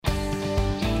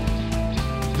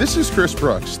This is Chris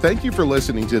Brooks. Thank you for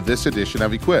listening to this edition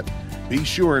of Equip. Be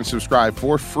sure and subscribe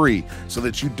for free so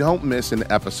that you don't miss an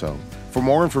episode. For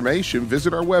more information,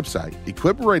 visit our website,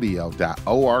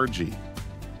 equipradio.org.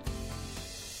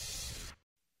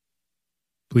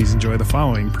 Please enjoy the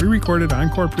following pre-recorded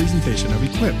encore presentation of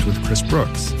Equipped with Chris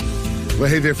Brooks. Well,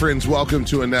 hey there, friends. Welcome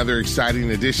to another exciting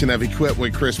edition of Equipped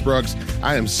with Chris Brooks.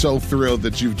 I am so thrilled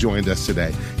that you've joined us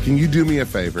today. Can you do me a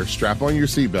favor? Strap on your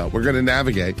seatbelt. We're going to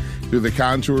navigate through the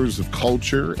contours of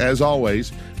culture, as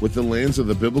always, with the lens of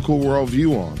the biblical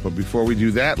worldview on. But before we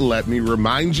do that, let me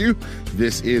remind you,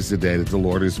 this is the day that the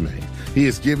Lord has made. He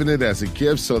has given it as a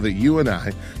gift so that you and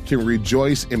I can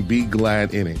rejoice and be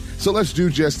glad in it. So let's do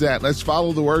just that. Let's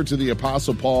follow the words of the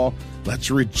Apostle Paul.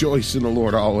 Let's rejoice in the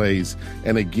Lord always.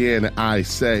 And again, I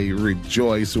say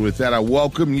rejoice. With that, I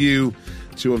welcome you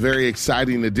to a very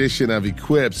exciting edition of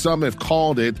Equip. Some have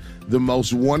called it the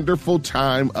most wonderful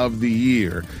time of the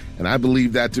year. And I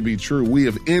believe that to be true. We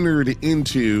have entered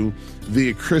into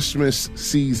the Christmas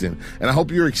season. And I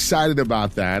hope you're excited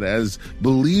about that. As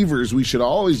believers, we should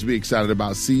always be excited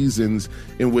about seasons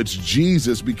in which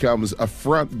Jesus becomes a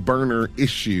front burner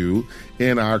issue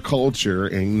in our culture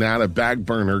and not a back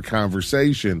burner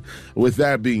conversation. With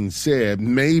that being said,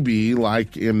 maybe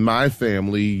like in my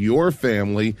family, your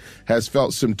family has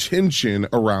felt some tension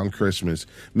around Christmas.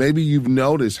 Maybe you've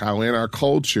noticed how in our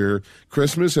culture,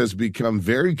 Christmas has become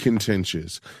very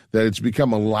contentious, that it's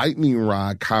become a lightning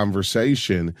rod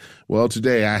conversation. Well,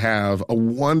 today I have a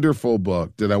wonderful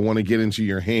book that I want to get into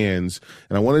your hands,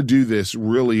 and I want to do this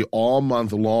really all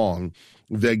month long,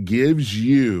 that gives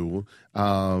you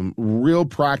real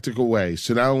practical ways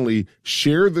to not only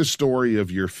share the story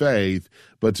of your faith,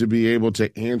 but to be able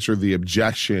to answer the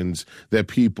objections that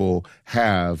people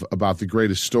have about the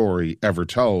greatest story ever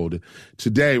told.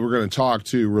 Today, we're going to talk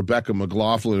to Rebecca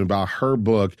McLaughlin about her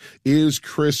book, Is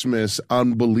Christmas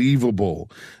Unbelievable?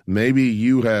 Maybe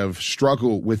you have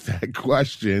struggled with that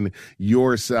question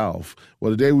yourself.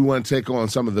 Well, today we want to take on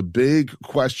some of the big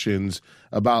questions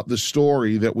about the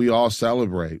story that we all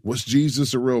celebrate. Was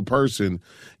Jesus a real person?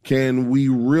 Can we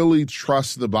really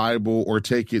trust the Bible or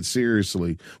take it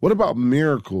seriously? What about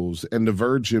miracles and the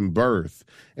virgin birth?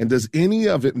 And does any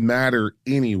of it matter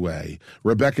anyway?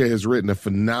 Rebecca has written a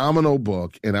phenomenal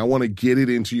book, and I want to get it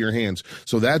into your hands.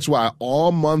 So that's why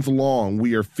all month long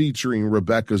we are featuring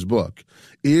Rebecca's book,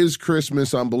 Is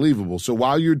Christmas Unbelievable? So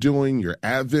while you're doing your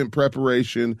Advent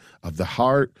preparation of the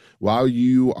heart, while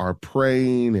you are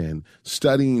praying and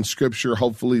studying Scripture,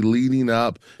 hopefully leading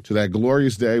up to that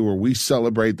glorious day where we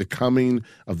celebrate the coming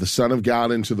of the Son of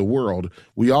God into the world,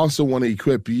 we also want to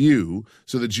equip you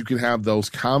so that you can have those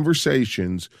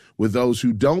conversations with those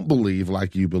who don't believe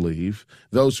like you believe,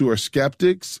 those who are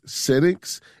skeptics,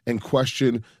 cynics, and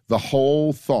question the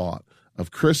whole thought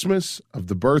of Christmas, of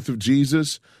the birth of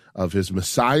Jesus, of his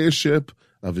messiahship,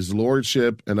 of his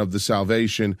lordship, and of the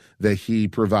salvation that he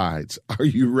provides. Are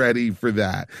you ready for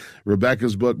that?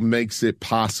 Rebecca's book makes it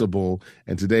possible,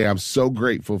 and today I'm so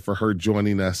grateful for her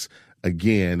joining us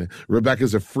again.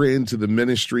 Rebecca's a friend to the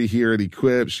ministry here at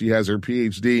Equip. She has her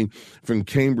PhD from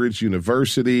Cambridge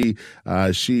University.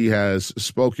 She has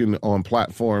spoken on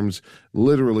platforms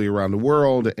literally around the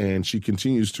world, and she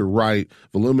continues to write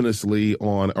voluminously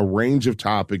on a range of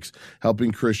topics,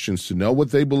 helping Christians to know what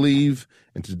they believe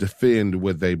and to defend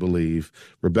what they believe.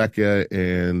 Rebecca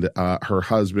and her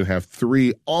husband have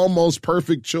 3 almost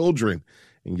perfect children,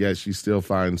 and yet she still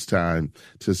finds time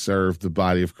to serve the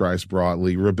body of Christ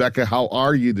broadly. Rebecca, how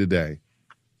are you today?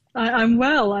 I'm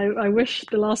well. I wish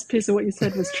the last piece of what you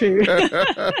said was true.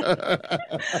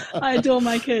 I adore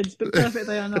my kids, but perfect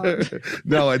they are not.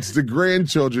 No, it's the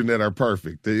grandchildren that are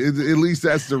perfect. At least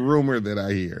that's the rumor that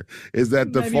I hear, is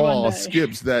that the Maybe fall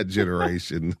skips that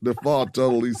generation. The fall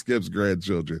totally skips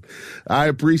grandchildren. I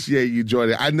appreciate you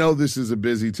joining. I know this is a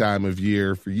busy time of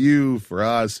year for you, for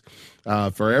us,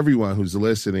 for everyone who's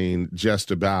listening,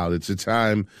 just about. It's a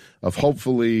time of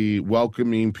hopefully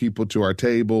welcoming people to our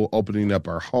table, opening up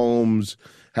our homes,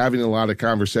 having a lot of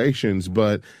conversations.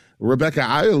 But Rebecca,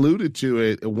 I alluded to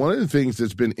it. One of the things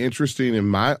that's been interesting in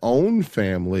my own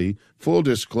family, full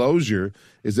disclosure,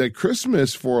 is that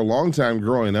Christmas for a long time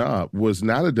growing up was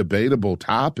not a debatable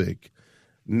topic.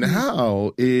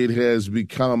 Now it has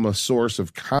become a source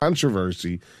of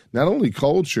controversy, not only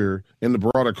culture, in the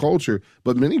broader culture,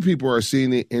 but many people are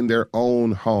seeing it in their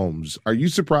own homes. Are you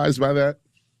surprised by that?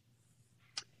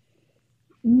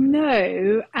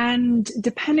 No, and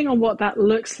depending on what that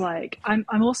looks like, I'm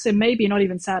also maybe not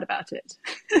even sad about it.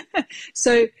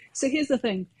 So here's the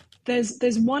thing.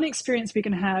 There's one experience we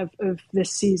can have of this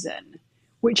season,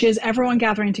 which is everyone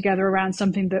gathering together around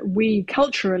something that we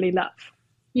culturally love.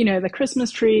 the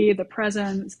Christmas tree, the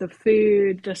presents, the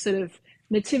food, the sort of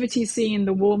nativity scene,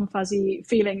 the warm, fuzzy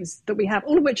feelings that we have,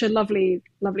 all of which are lovely,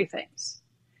 lovely things.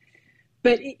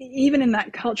 But even in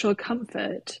that cultural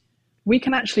comfort, we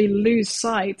can actually lose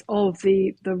sight of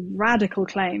the radical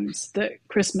claims that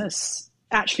Christmas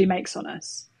actually makes on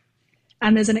us.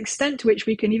 And there's an extent to which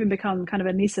we can even become kind of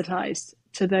anesthetized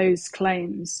to those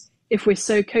claims if we're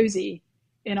so cozy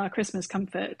in our Christmas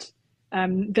comfort.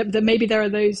 That maybe there are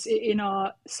those in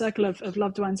our circle of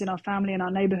loved ones, in our family, in our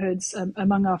neighborhoods,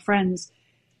 among our friends,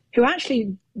 who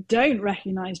actually don't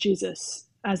recognize Jesus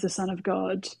as the Son of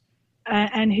God,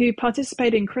 and who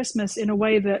participate in Christmas in a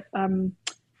way that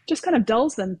just kind of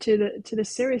dulls them to the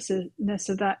seriousness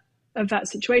of that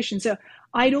situation. So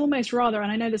I'd almost rather, and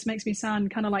I know this makes me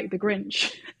sound kind of like the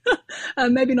Grinch,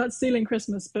 maybe not stealing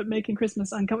Christmas, but making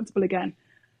Christmas uncomfortable again.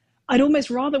 I'd almost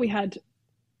rather we had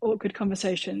awkward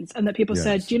conversations and that people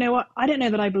said, do you know what? I don't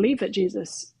know that I believe that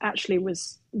Jesus actually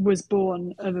was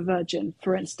born of a virgin,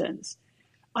 for instance.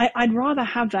 I'd rather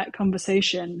have that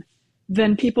conversation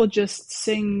than people just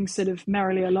sing sort of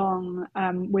merrily along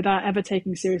without ever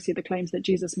taking seriously the claims that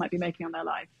Jesus might be making on their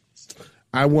life.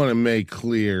 I want to make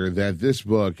clear that this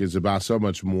book is about so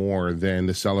much more than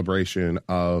the celebration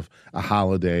of a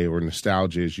holiday or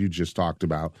nostalgia, as you just talked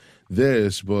about.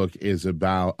 This book is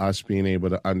about us being able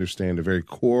to understand the very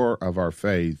core of our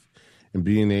faith and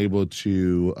being able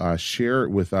to share it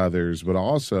with others, but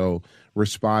also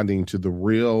responding to the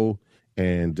real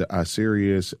and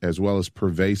serious as well as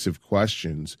pervasive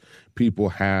questions people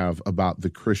have about the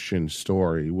Christian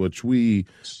story, which we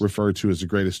refer to as the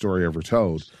greatest story ever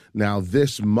told. Now,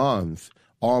 this month,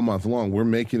 all month long, we're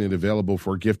making it available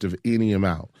for a gift of any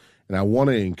amount. And I want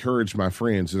to encourage my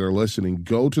friends that are listening,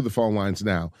 go to the phone lines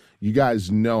now. You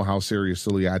guys know how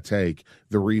seriously I take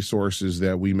the resources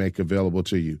that we make available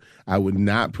to you. I would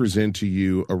not present to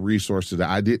you a resource that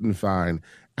I didn't find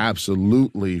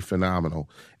absolutely phenomenal.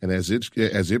 And as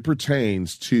it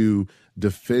pertains to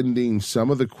defending some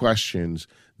of the questions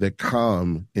that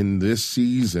come in this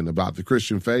season about the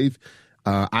Christian faith,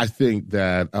 I think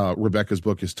that Rebecca's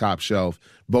book is top shelf,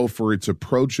 both for its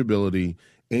approachability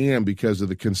and because of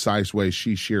the concise way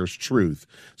she shares truth.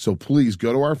 So please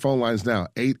go to our phone lines now,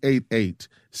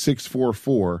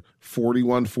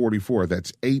 888-644-4144.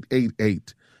 That's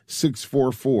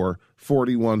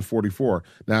 888-644-4144.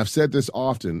 Now, I've said this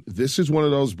often. This is one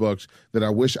of those books that I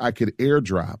wish I could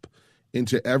airdrop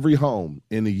into every home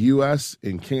in the U.S.,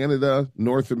 in Canada,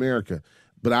 North America.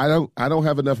 But I don't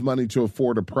have enough money to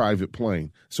afford a private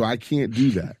plane, so I can't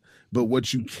do that. But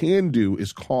what you can do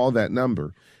is call that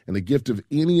number. And a gift of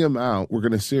any amount, we're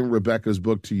going to send Rebecca's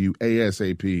book to you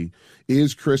ASAP.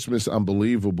 Is Christmas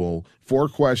Unbelievable? 4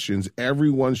 questions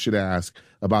everyone should ask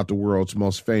about the world's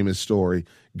most famous story.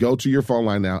 Go to your phone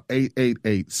line now,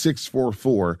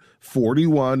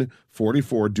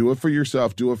 888-644-4144. Do it for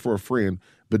yourself. Do it for a friend,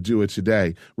 but do it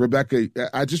today. Rebecca,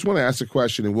 I just want to ask a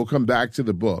question, and we'll come back to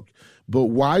the book. But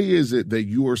why is it that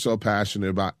you are so passionate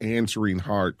about answering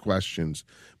hard questions?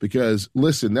 Because,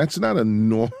 listen, that's not a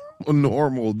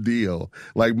normal deal.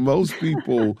 Like, most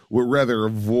people would rather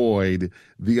avoid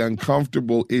the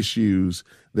uncomfortable issues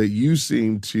that you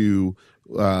seem to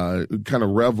kind of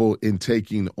revel in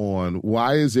taking on.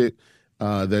 Why is it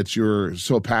that you're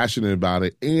so passionate about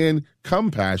it and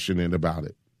compassionate about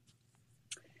it?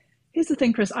 Here's the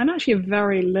thing, Chris. I'm actually a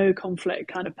very low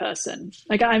conflict kind of person.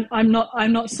 Like, I'm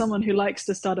not someone who likes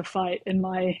to start a fight in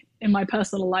my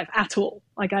personal life at all.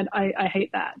 Like, I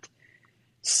hate that.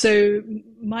 So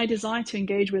my desire to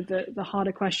engage with the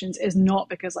harder questions is not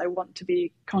because I want to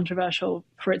be controversial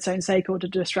for its own sake or to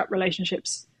disrupt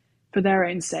relationships for their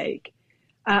own sake.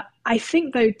 I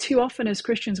think, though, too often as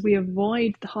Christians, we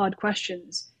avoid the hard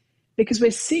questions because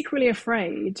we're secretly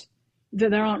afraid that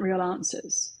there aren't real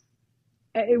answers.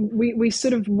 We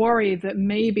sort of worry that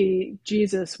maybe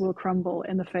Jesus will crumble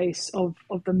in the face of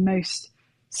the most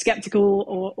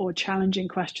skeptical or challenging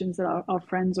questions that our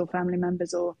friends or family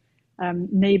members or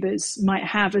neighbors might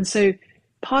have. And so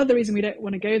part of the reason we don't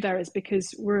want to go there is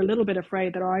because we're a little bit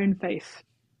afraid that our own faith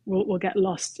will get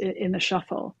lost in the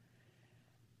shuffle.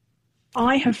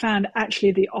 I have found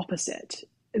actually the opposite.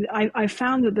 I've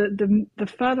found that the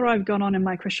further I've gone on in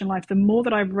my Christian life, the more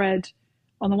that I've read,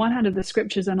 on the one hand, of the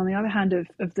scriptures and on the other hand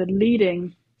of the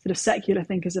leading sort of secular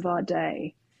thinkers of our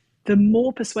day, the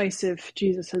more persuasive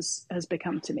Jesus has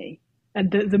become to me, and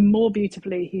the more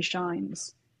beautifully he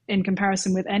shines in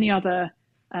comparison with any other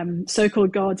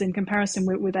so-called gods, in comparison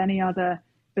with any other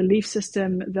belief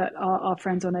system that our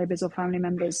friends or neighbors or family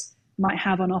members might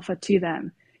have on offer to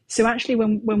them. So actually,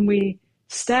 when we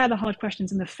stare the hard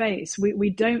questions in the face, we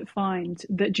don't find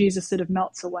that Jesus sort of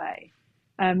melts away.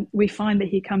 we find that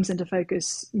he comes into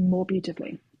focus more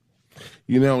beautifully.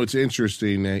 You know, it's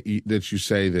interesting that you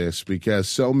say this, because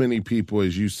so many people,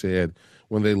 as you said,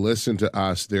 when they listen to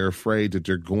us, they're afraid that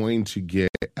they're going to get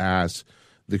asked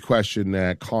the question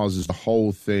that causes the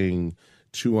whole thing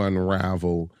to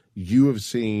unravel. You have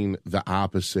seen the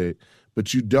opposite,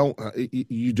 but you don't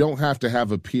have to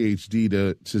have a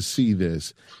PhD to see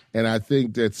this. And I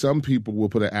think that some people will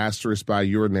put an asterisk by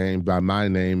your name, by my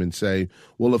name, and say,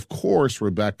 well, of course,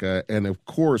 Rebecca, and of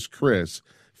course, Chris,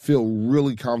 feel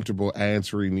really comfortable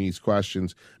answering these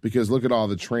questions because look at all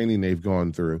the training they've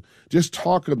gone through. Just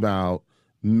talk about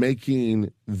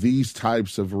making these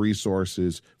types of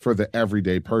resources for the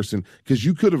everyday person, because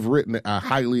you could have written a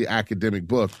highly academic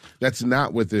book. That's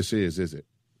not what this is it?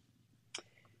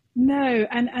 No,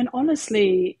 and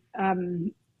honestly,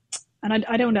 and I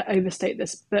don't want to overstate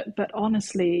this, but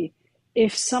honestly,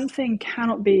 if something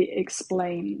cannot be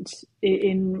explained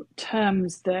in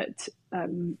terms that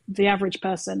the average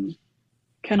person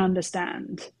can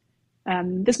understand,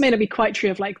 this may not be quite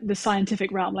true of like the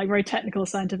scientific realm, like very technical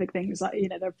scientific things. Like, you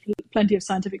know, there are plenty of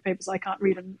scientific papers I can't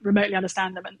read and remotely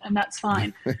understand them, and that's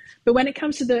fine. But when it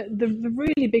comes to the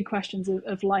really big questions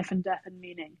of life and death and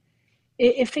meaning,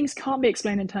 if things can't be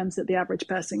explained in terms that the average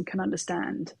person can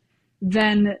understand,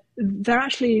 then they're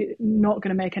actually not going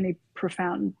to make any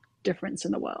profound difference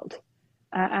in the world.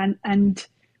 And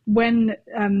when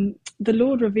the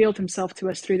Lord revealed himself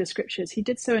to us through the scriptures, he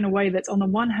did so in a way that's on the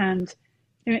one hand,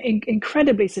 you know,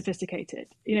 incredibly sophisticated.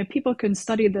 You know, people can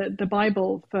study the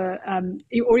Bible for,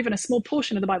 or even a small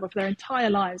portion of the Bible for their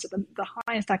entire lives at the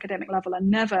highest academic level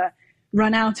and never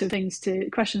run out of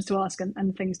questions to ask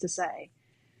and things to say.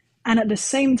 And at the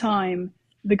same time,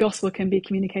 the gospel can be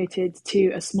communicated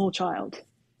to a small child,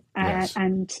 yes,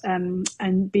 and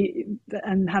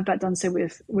have that done so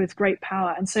with great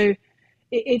power. And so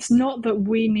it's not that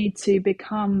we need to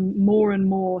become more and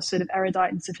more sort of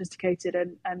erudite and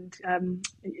sophisticated and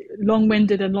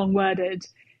long-winded and long-worded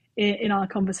in our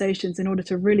conversations in order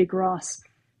to really grasp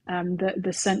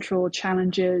the central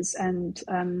challenges and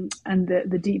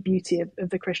the deep beauty of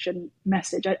the Christian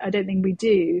message. I don't think we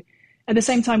do. At the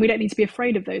same time, we don't need to be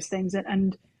afraid of those things.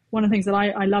 And one of the things that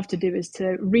I love to do is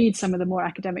to read some of the more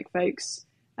academic folks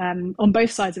on both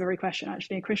sides of every question,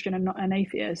 actually, a Christian and not an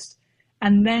atheist,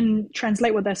 and then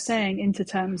translate what they're saying into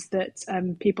terms that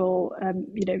people,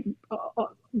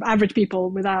 average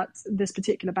people without this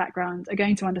particular background are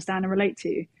going to understand and relate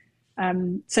to.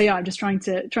 So yeah, I'm just trying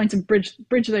to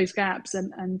bridge those gaps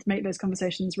and make those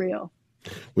conversations real.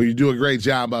 Well, you do a great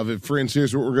job of it. Friends,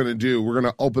 here's what we're going to do. We're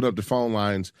going to open up the phone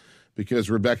lines because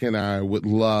Rebecca and I would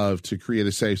love to create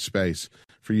a safe space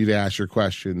for you to ask your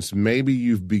questions. Maybe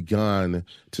you've begun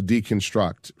to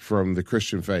deconstruct from the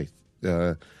Christian faith,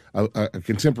 a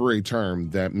contemporary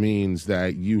term that means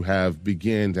that you have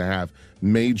begun to have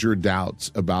major doubts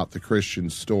about the Christian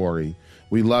story.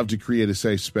 We love to create a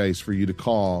safe space for you to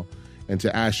call and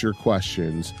to ask your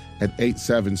questions at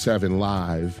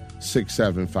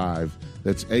 877-LIVE-675.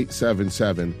 That's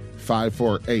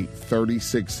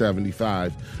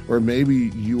 877-548-3675. Or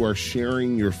maybe you are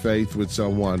sharing your faith with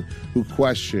someone who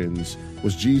questions,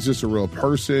 was Jesus a real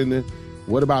person?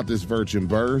 What about this virgin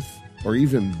birth? Or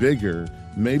even bigger,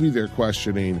 maybe they're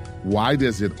questioning, why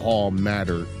does it all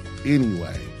matter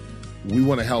anyway? We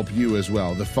want to help you as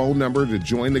well. The phone number to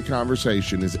join the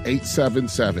conversation is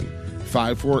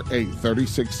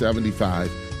 877-548-3675.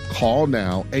 Call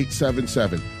now,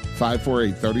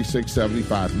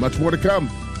 877-548-3675. Much more to come.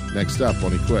 Next up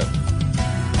on Equip.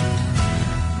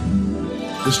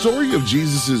 The story of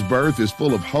Jesus' birth is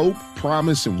full of hope,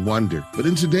 promise, and wonder. But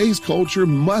in today's culture,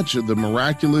 much of the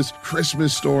miraculous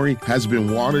Christmas story has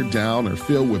been watered down or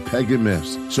filled with pagan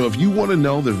myths. So if you want to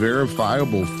know the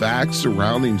verifiable facts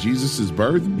surrounding Jesus'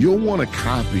 birth, you'll want a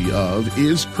copy of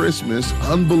Is Christmas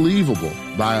Unbelievable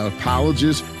by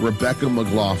apologist Rebecca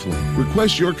McLaughlin.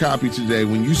 Request your copy today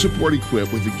when you support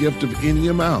Equip with a gift of any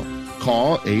amount.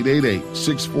 Call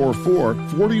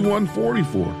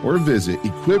 888-644-4144 or visit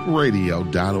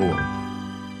equipradio.org.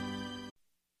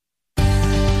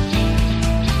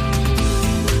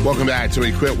 Welcome back to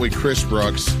Equip with Chris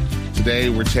Brooks. Today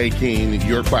we're taking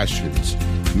your questions,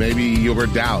 maybe your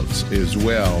doubts as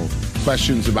well.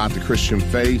 Questions about the Christian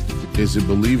faith. Is it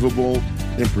believable?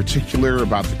 In particular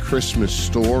about the Christmas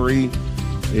story.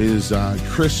 Is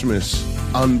Christmas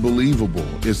unbelievable?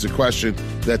 Is the question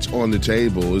that's on the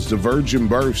table. Is the virgin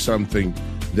birth something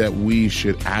that we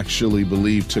should actually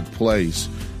believe took place?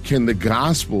 Can the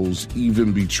Gospels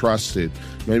even be trusted?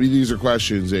 Maybe these are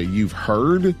questions that you've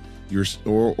heard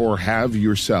or have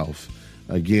yourself.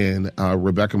 Again,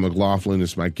 Rebecca McLaughlin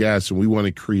is my guest, and we want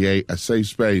to create a safe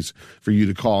space for you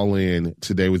to call in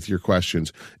today with your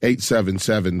questions.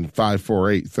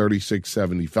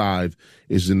 877-548-3675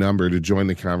 is the number to join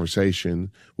the conversation.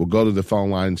 We'll go to the phone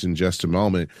lines in just a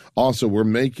moment. Also, we're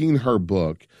making her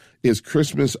book, Is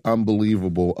Christmas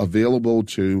Unbelievable?, available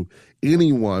to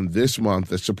anyone this month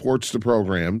that supports the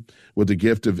program with a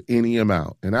gift of any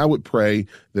amount. And I would pray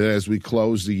that as we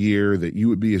close the year, that you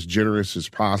would be as generous as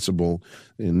possible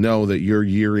and know that your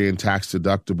year-end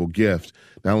tax-deductible gift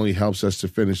not only helps us to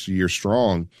finish the year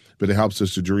strong, but it helps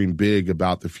us to dream big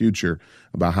about the future,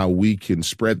 about how we can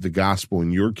spread the gospel in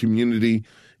your community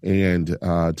and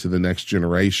to the next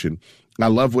generation. I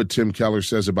love what Tim Keller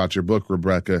says about your book,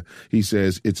 Rebecca. He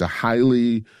says it's a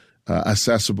highly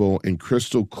accessible and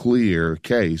crystal clear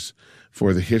case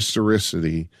for the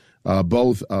historicity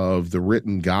both of the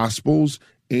written Gospels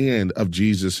and of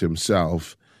Jesus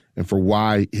himself, and for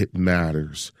why it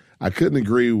matters. I couldn't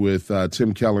agree with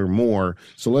Tim Keller more.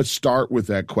 So let's start with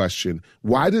that question.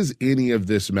 Why does any of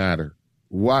this matter?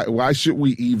 Why should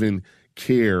we even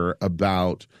care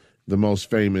about the most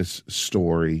famous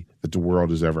story that the world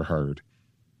has ever heard?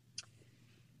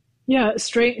 Yeah,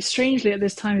 strangely at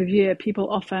this time of year, people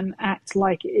often act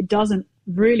like it doesn't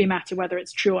really matter whether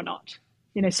it's true or not.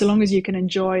 You know, so long as you can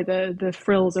enjoy the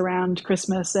frills around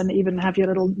Christmas and even have your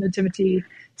little nativity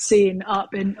scene up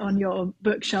on your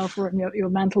bookshelf or on your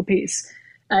mantelpiece,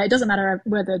 it doesn't matter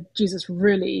whether Jesus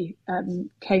really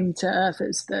came to earth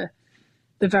as the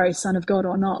very Son of God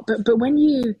or not. But when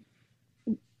you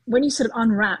sort of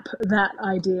unwrap that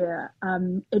idea,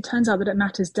 it turns out that it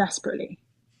matters desperately.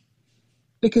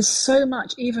 Because so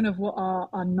much, even of what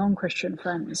our non-Christian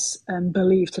friends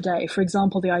believe today, for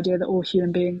example, the idea that all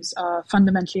human beings are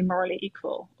fundamentally morally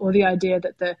equal, or the idea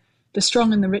that the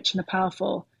strong and the rich and the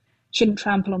powerful shouldn't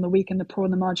trample on the weak and the poor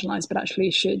and the marginalized, but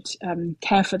actually should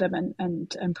care for them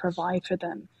and provide for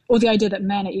them, or the idea that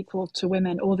men are equal to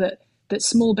women, or that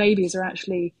small babies are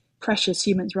actually precious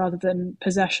humans rather than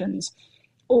possessions.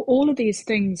 All of these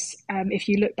things, if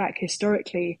you look back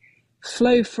historically,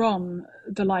 flow from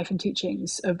the life and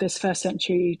teachings of this first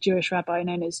century Jewish rabbi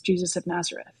known as Jesus of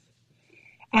Nazareth.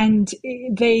 And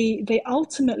they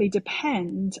ultimately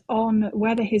depend on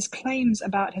whether his claims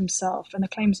about himself and the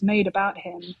claims made about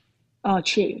him are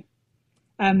true.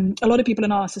 A lot of people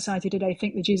in our society today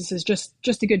think that Jesus is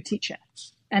just a good teacher,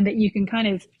 and that you can kind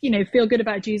of, feel good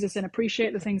about Jesus and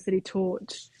appreciate the things that he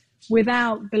taught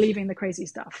without believing the crazy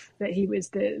stuff, that he was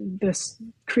the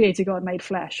creator God made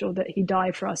flesh, or that he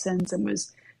died for our sins and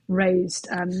was raised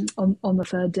on the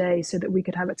third day so that we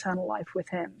could have eternal life with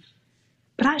him.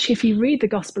 But actually, if you read the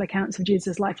gospel accounts of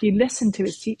Jesus' life, you listen to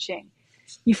his teaching,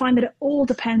 you find that it all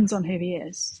depends on who he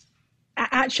is.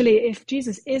 Actually, if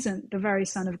Jesus isn't the very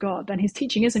Son of God, then his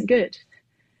teaching isn't good.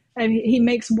 And he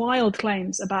makes wild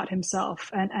claims about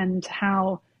himself and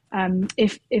how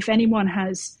if anyone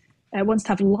wants to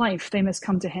have life, they must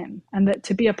come to him, and that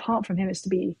to be apart from him is to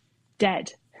be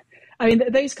dead. I mean,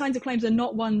 those kinds of claims are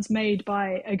not ones made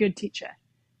by a good teacher,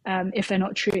 if they're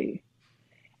not true.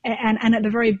 And at the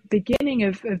very beginning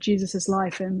of Jesus's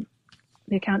life, and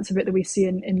the accounts of it that we see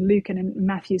in Luke and in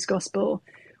Matthew's gospel,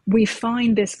 we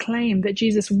find this claim that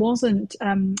Jesus wasn't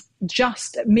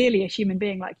just merely a human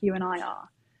being like you and I are,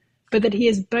 but that he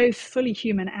is both fully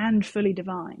human and fully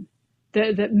divine.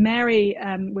 That Mary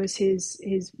was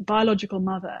his biological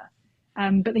mother,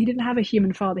 but he didn't have a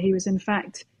human father. He was in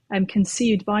fact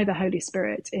conceived by the Holy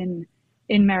Spirit in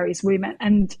Mary's womb.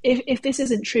 And if this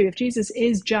isn't true, if Jesus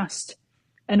is just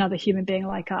another human being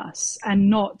like us and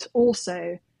not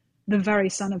also the very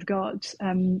Son of God,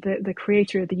 the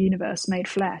creator of the universe made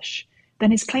flesh,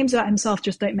 then his claims about himself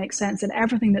just don't make sense, and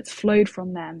everything that's flowed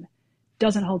from them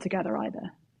doesn't hold together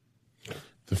either.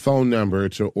 The phone number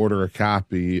to order a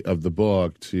copy of the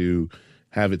book, to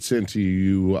have it sent to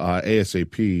you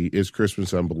ASAP, Is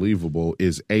Christmas Unbelievable,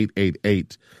 is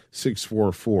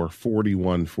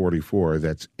 888-644-4144.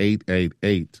 That's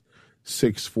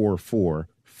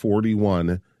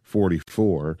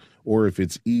 888-644-4144. Or if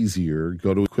it's easier,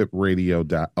 go to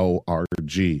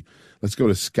equipradio.org. Let's go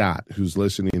to Scott, who's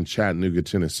listening in Chattanooga,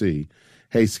 Tennessee.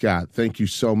 Hey, Scott, thank you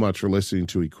so much for listening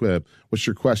to Equip. What's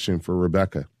your question for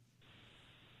Rebecca?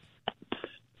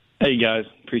 Hey, guys.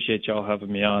 Appreciate y'all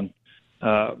having me on.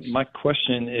 My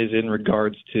question is in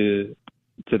regards to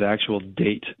the actual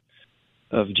date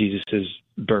of Jesus's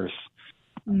birth.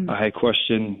 I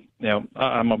question,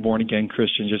 I'm a born-again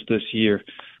Christian just this year.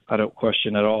 I don't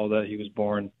question at all that he was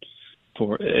born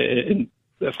for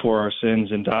our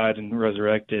sins and died and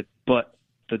resurrected. But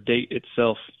the date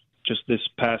itself, just this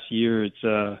past year, it's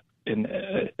and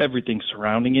everything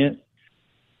surrounding it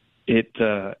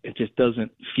it just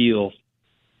doesn't feel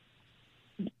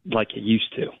like it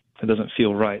used to. It doesn't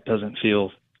feel right. It doesn't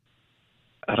feel.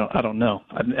 I don't know.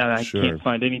 I Sure. can't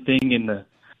find anything in the,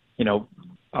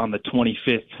 on the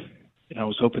 25th. And I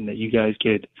was hoping that you guys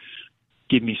could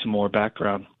give me some more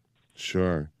background.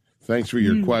 Sure. Thanks for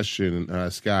your question,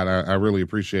 Scott. I really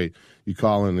appreciate you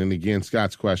calling. And again,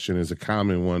 Scott's question is a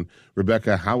common one.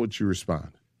 Rebecca, how would you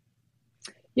respond?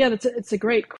 Yeah, it's a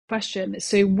great question.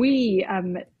 So we,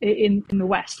 in the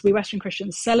West, we Western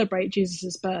Christians celebrate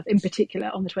Jesus' birth in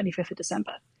particular on the 25th of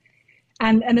December.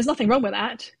 And there's nothing wrong with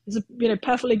that. It's a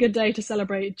perfectly good day to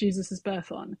celebrate Jesus'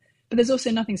 birth on. But there's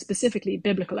also nothing specifically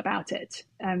biblical about it.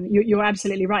 You're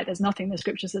absolutely right. There's nothing in the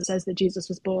scriptures that says that Jesus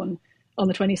was born on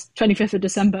the 25th of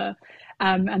December.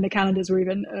 And the calendars were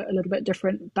even a little bit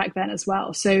different back then as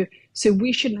well. So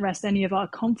we shouldn't rest any of our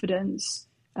confidence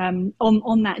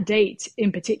on that date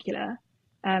in particular.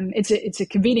 It's a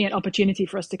convenient opportunity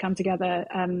for us to come together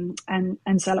and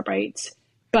celebrate.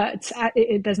 But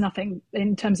there's nothing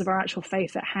in terms of our actual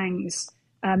faith that hangs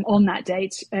on that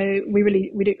date. We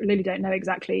really don't know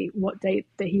exactly what date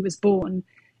that he was born,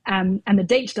 and the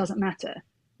date doesn't matter.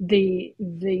 The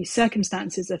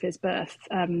circumstances of his birth,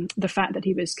 the fact that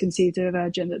he was conceived of a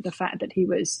virgin, the fact that he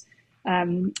was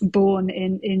born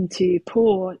into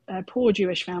poor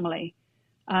Jewish family,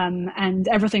 and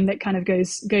everything that kind of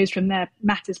goes from there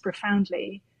matters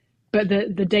profoundly, but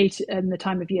the date and the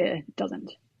time of year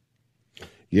doesn't.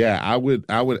 Yeah, I would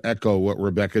echo what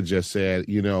Rebecca just said.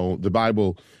 The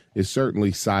Bible is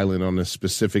certainly silent on the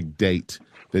specific date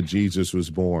that Jesus was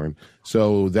born.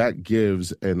 So that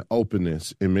gives an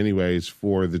openness in many ways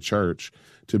for the church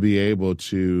to be able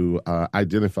to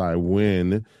identify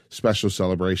when special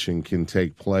celebration can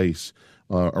take place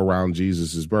around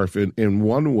Jesus's birth. In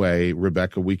one way,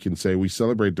 Rebecca, we can say we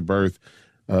celebrate the birth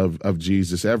of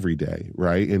Jesus every day,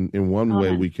 right? In one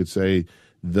way, we could say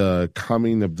the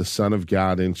coming of the Son of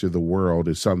God into the world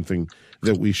is something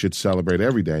that we should celebrate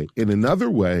every day. In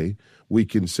another way, we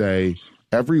can say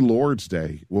every Lord's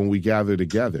Day when we gather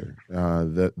together,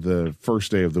 the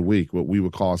first day of the week, what we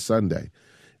would call Sunday,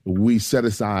 we set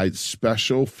aside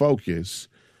special focus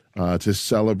to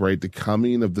celebrate the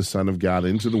coming of the Son of God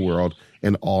into the world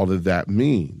and all that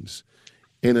means.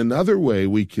 In another way,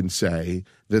 we can say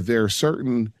that there are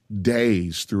certain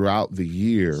days throughout the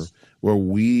year where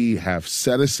we have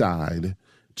set aside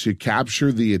to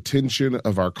capture the attention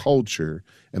of our culture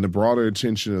and the broader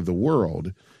attention of the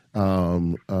world,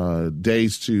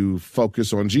 days to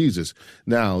focus on Jesus.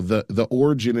 Now, the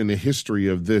origin and the history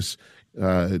of this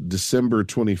December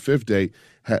 25th date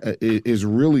is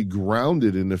really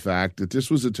grounded in the fact that this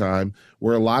was a time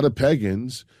where a lot of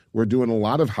pagans were doing a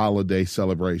lot of holiday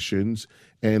celebrations.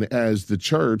 And as the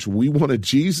church, we wanted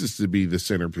Jesus to be the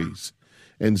centerpiece.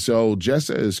 And so just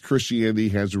as Christianity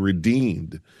has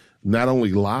redeemed not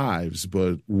only lives,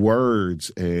 but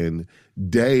words and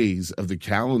days of the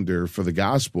calendar for the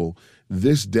gospel,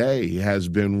 this day has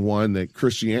been one that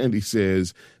Christianity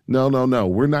says, no,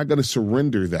 we're not going to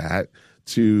surrender that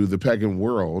to the pagan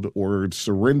world or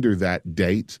surrender that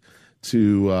date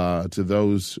to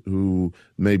those who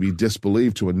maybe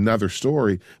disbelieve to another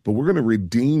story, but we're going to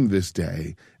redeem this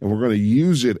day and we're going to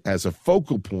use it as a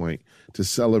focal point to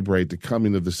celebrate the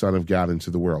coming of the Son of God into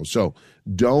the world. So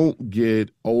don't get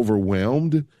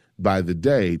overwhelmed by the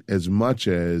date as much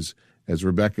as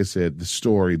Rebecca said, the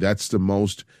story. That's the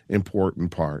most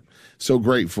important part. So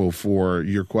grateful for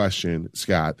your question,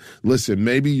 Scott. Listen,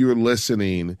 maybe you're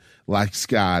listening like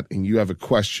Scott and you have a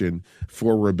question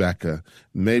for Rebecca.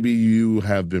 Maybe you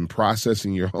have been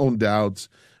processing your own doubts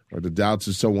or the doubts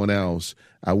of someone else.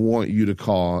 I want you to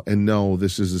call and know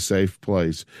this is a safe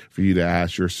place for you to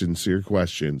ask your sincere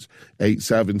questions.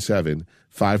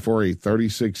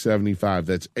 877-548-3675.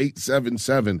 That's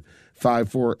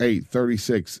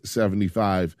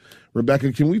 877-548-3675.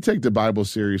 Rebecca, can we take the Bible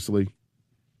seriously?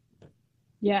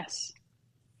 Yes.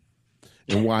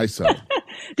 And why so?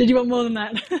 Did you want more than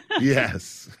that?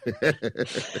 Yes.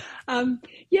 I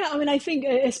think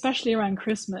especially around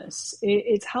Christmas,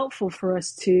 it's helpful for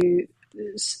us to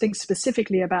think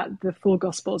specifically about the four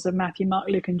Gospels of Matthew, Mark,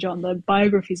 Luke, and John, the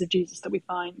biographies of Jesus that we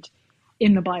find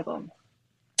in the Bible.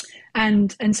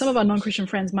 And some of our non-Christian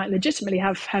friends might legitimately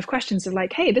have questions of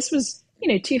like, hey, this was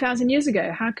 2,000 years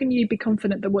ago. How can you be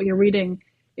confident that what you're reading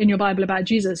in your Bible about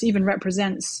Jesus even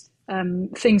represents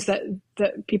things that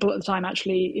people at the time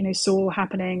actually saw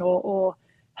happening or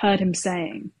heard him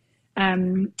saying?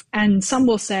 And some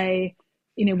will say,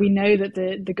 we know that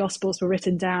the Gospels were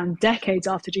written down decades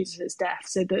after Jesus' death.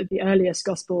 So the earliest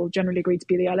Gospel generally agreed to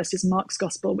be the earliest is Mark's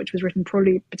Gospel, which was written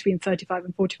probably between 35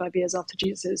 and 45 years after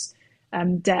Jesus'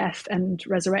 death and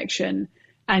resurrection.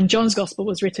 And John's gospel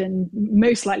was written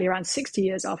most likely around 60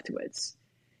 years afterwards.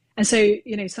 And so,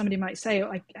 somebody might say,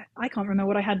 I can't remember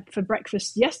what I had for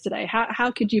breakfast yesterday.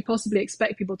 How could you possibly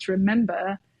expect people to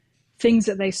remember things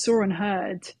that they saw and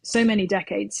heard so many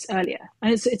decades earlier?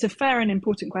 And it's a fair and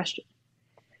important question.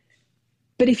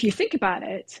 But if you think about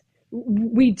it,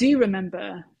 we do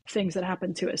remember things that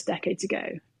happened to us decades ago.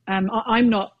 I'm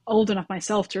not old enough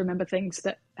myself to remember things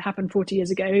that happened 40 years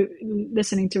ago.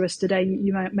 Listening to us today,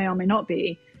 you may or may not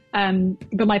be.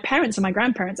 But my parents and my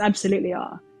grandparents absolutely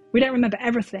are. We don't remember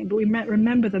everything, but we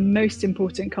remember the most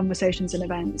important conversations and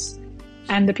events.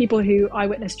 And the people who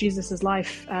eyewitnessed Jesus'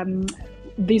 life,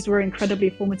 these were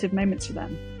incredibly formative moments for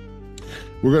them.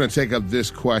 We're going to take up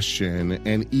this question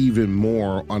and even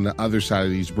more on the other side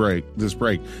of this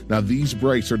break. Now, these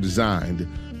breaks are designed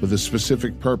with a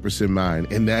specific purpose in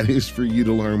mind, and that is for you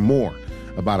to learn more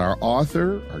about our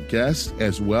author, our guest,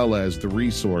 as well as the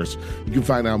resource. You can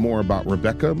find out more about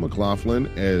Rebecca McLaughlin,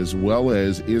 as well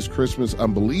as Is Christmas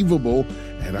Unbelievable,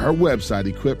 at our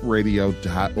website,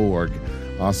 equipradio.org.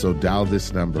 Also, dial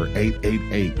this number,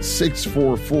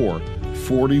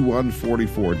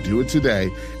 888-644-4144. Do it today,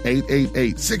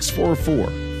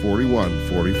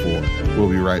 888-644-4144. We'll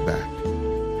be right back.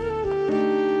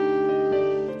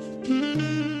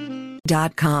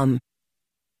 .com.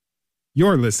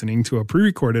 You're listening to a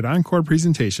pre-recorded encore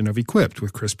presentation of Equipped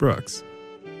with Chris Brooks.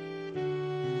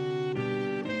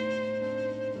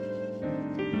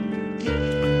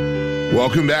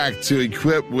 Welcome back to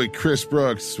Equipped with Chris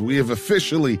Brooks. We have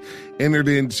officially entered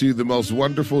into the most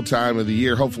wonderful time of the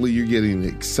year. Hopefully you're getting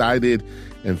excited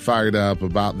and fired up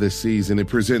about this season. It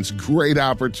presents great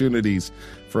opportunities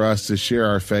for us to share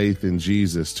our faith in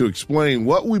Jesus, to explain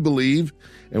what we believe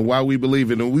and why we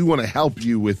believe it. And we want to help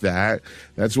you with that.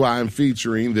 That's why I'm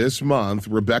featuring this month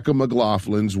Rebecca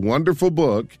McLaughlin's wonderful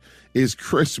book, Is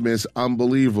Christmas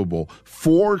Unbelievable?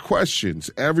 4 questions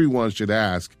everyone should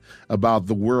ask about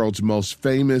the world's most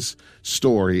famous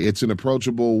story. It's an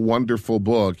approachable, wonderful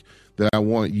book that I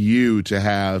want you to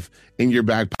have in your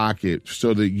back pocket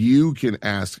so that you can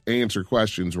answer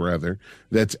questions,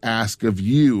 that's asked of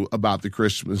you about the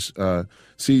Christmas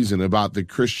season, about the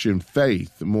Christian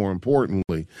faith. More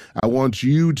importantly, I want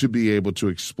you to be able to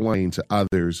explain to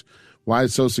others why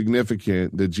it's so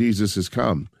significant that Jesus has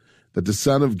come, that the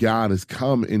Son of God has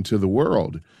come into the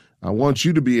world. I want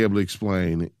you to be able to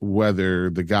explain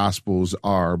whether the Gospels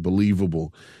are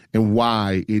believable and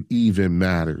why it even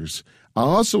matters. I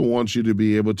also want you to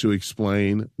be able to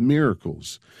explain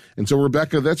miracles. And so,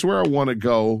 Rebecca, that's where I want to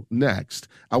go next.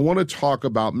 I want to talk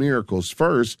about miracles.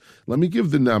 First, let me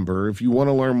give the number. If you want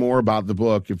to learn more about the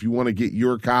book, if you want to get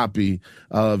your copy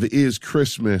of Is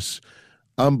Christmas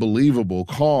Unbelievable,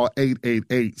 call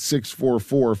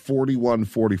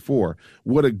 888-644-4144.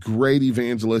 What a great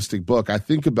evangelistic book. I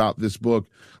think about this book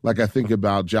like I think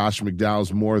about Josh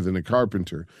McDowell's More Than a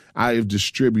Carpenter. I have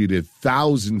distributed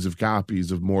thousands of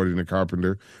copies of More Than a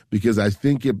Carpenter because I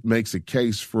think it makes a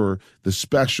case for the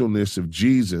specialness of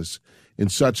Jesus in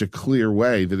such a clear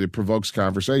way that it provokes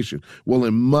conversation. Well,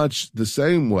 in much the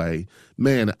same way,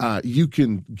 you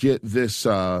can get this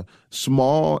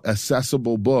small,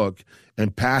 accessible book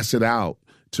and pass it out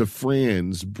to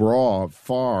friends broad,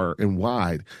 far, and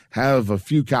wide. Have a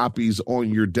few copies on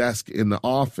your desk in the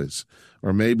office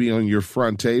or maybe on your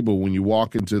front table when you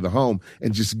walk into the home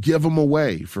and just give them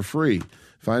away for free.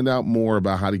 Find out more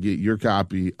about how to get your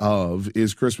copy of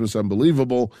Is Christmas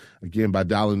Unbelievable, again, by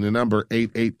dialing the number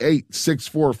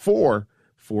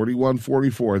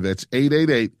 888-644-4144. That's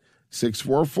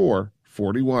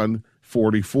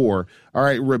 888-644-4144. All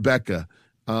right, Rebecca,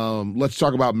 let's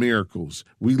talk about miracles.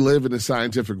 We live in a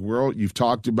scientific world. You've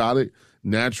talked about it,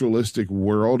 naturalistic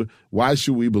world. Why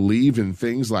should we believe in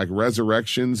things like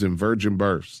resurrections and virgin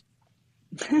births?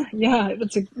 Yeah,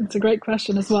 it's a great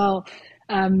question as well.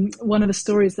 One of the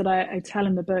stories that I tell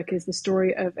in the book is the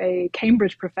story of a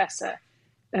Cambridge professor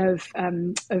of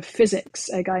physics,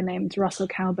 a guy named Russell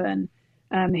Calburn.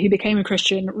 He became a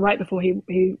Christian right before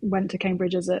he went to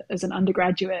Cambridge as an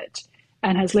undergraduate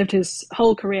and has lived his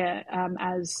whole career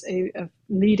as a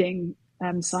leading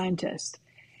scientist.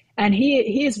 And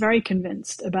he is very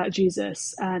convinced about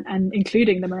Jesus and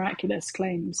including the miraculous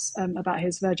claims about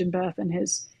his virgin birth and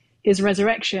his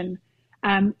resurrection.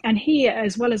 And he,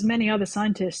 as well as many other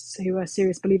scientists who are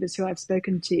serious believers who I've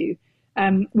spoken to,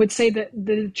 would say that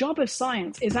the job of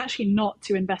science is actually not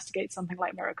to investigate something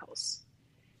like miracles.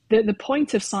 The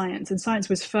point of science, and science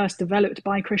was first developed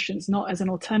by Christians not as an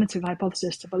alternative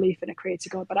hypothesis to belief in a creator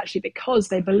God, but actually because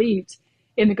they believed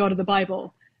in the God of the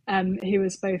Bible, who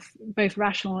was both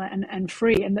rational and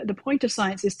free. And the point of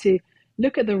science is to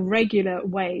look at the regular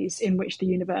ways in which the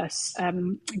universe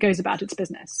goes about its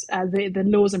business, the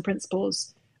laws and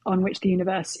principles on which the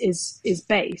universe is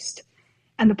based.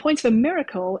 And the point of a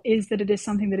miracle is that it is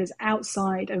something that is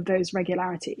outside of those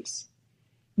regularities.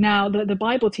 Now, the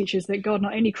Bible teaches that God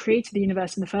not only created the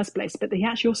universe in the first place, but that he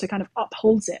actually also kind of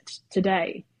upholds it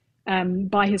today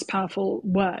by his powerful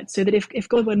word. So that if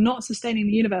God were not sustaining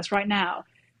the universe right now,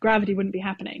 gravity wouldn't be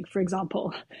happening, for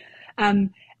example.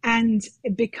 And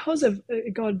because of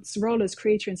God's role as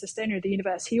creator and sustainer of the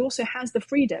universe, he also has the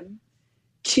freedom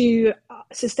to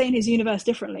sustain his universe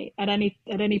differently at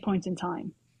any point in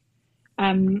time.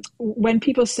 When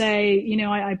people say,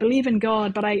 I believe in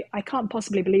God, but I can't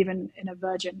possibly believe in a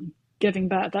virgin giving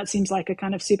birth, that seems like a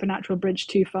kind of supernatural bridge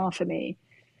too far for me.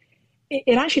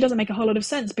 It actually doesn't make a whole lot of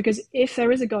sense, because if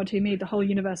there is a God who made the whole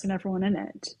universe and everyone in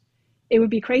it, it would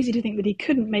be crazy to think that he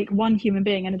couldn't make one human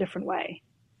being in a different way.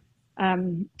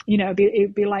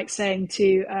 It'd be like saying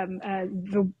to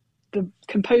the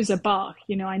composer Bach,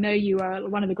 I know you are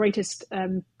one of the greatest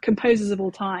composers of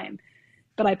all time,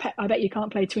 but I bet you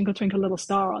can't play Twinkle Twinkle Little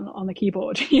Star on the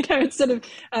keyboard. Instead of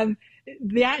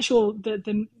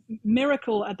the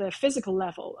miracle at the physical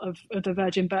level of the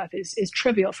virgin birth is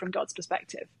trivial from God's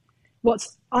perspective.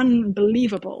 What's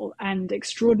unbelievable and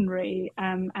extraordinary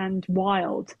and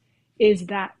wild is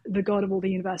that the God of all the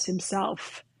universe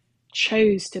himself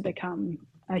chose to become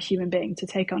a human being, to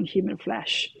take on human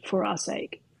flesh for our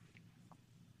sake.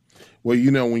 Well,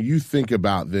 when you think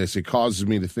about this, it causes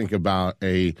me to think about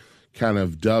a kind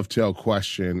of dovetail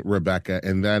question, Rebecca,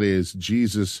 and that is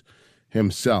Jesus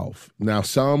himself. Now,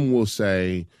 some will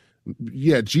say,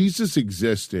 yeah, Jesus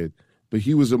existed, but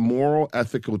he was a moral,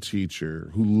 ethical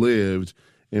teacher who lived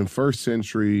in first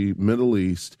century Middle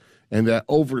East, and that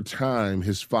over time,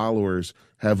 his followers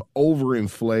have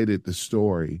overinflated the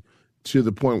story to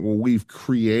the point where we've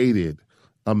created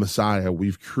a Messiah.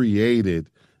 We've created,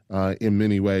 in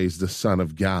many ways, the Son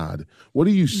of God. What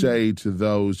do you say to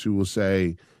those who will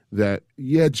say that,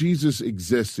 yeah, Jesus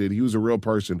existed, he was a real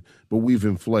person, but we've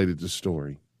inflated the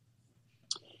story?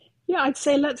 Yeah, I'd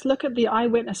say let's look at the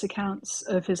eyewitness accounts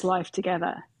of his life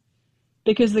together,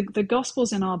 because the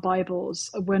Gospels in our Bibles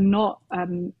were not,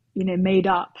 made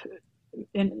up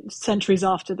in centuries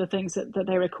after the things that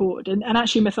they record. And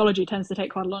actually mythology tends to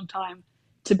take quite a long time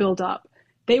to build up.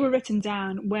 They were written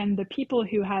down when the people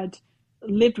who had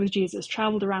lived with Jesus,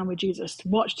 traveled around with Jesus,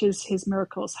 watched his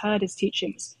miracles, heard his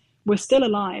teachings, were still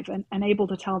alive and able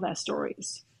to tell their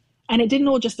stories. And it didn't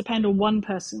all just depend on one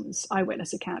person's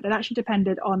eyewitness account. It actually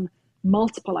depended on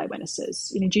multiple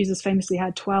eyewitnesses. Jesus famously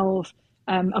had 12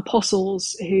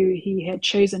 apostles who he had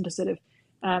chosen to sort of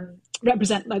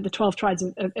represent like the 12 tribes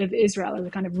of Israel as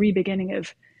a kind of re-beginning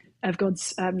of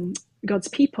God's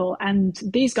people. And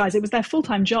these guys, it was their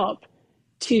full-time job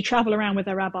to travel around with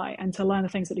their rabbi and to learn the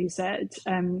things that he said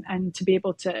and to be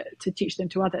able to teach them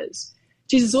to others.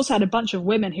 Jesus also had a bunch of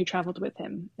women who traveled with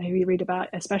him, who we read about,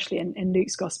 especially in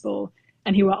Luke's gospel,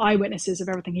 and who were eyewitnesses of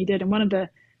everything he did. And one of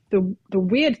the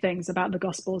weird things about the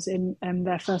Gospels in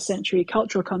their first century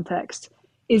cultural context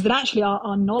is that actually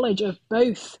our knowledge of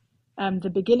both the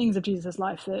beginnings of Jesus'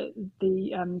 life,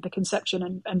 the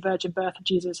conception and virgin birth of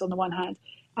Jesus on the one hand,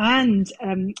 and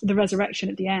the resurrection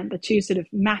at the end, the two sort of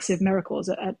massive miracles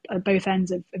at both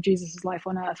ends of Jesus' life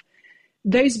on earth,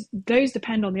 those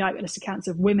depend on the eyewitness accounts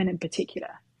of women in particular.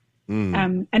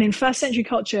 And in first century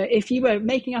culture, if you were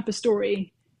making up a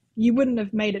story, you wouldn't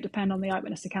have made it depend on the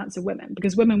eyewitness accounts of women,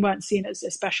 because women weren't seen as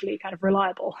especially kind of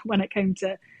reliable when it came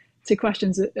to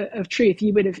questions of truth.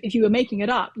 You would have, if you were making it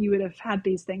up, you would have had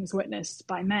these things witnessed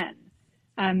by men.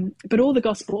 But all the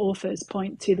gospel authors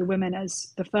point to the women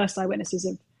as the first eyewitnesses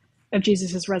of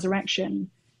Jesus'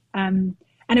 resurrection. And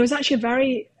it was actually a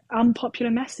very unpopular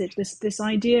message, this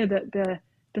idea that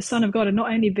the Son of God had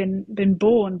not only been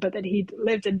born, but that he'd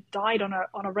lived and died on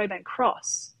a Roman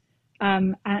cross,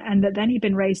 and that then he'd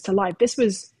been raised to life. This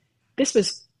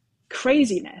was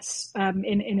craziness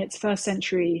in its first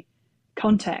century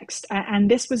context,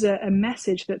 and this was a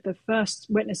message that the first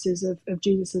witnesses of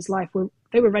Jesus's life were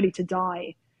ready to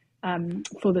die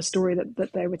for the story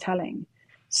that they were telling.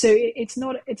 So it's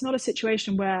not a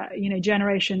situation where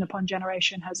generation upon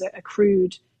generation has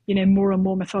accrued more and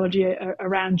more mythology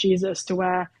around Jesus to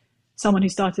where someone who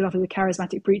started off as a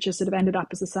charismatic preacher sort of ended up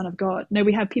as the Son of God. No,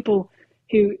 we have people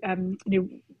who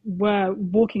were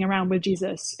walking around with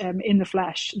Jesus in the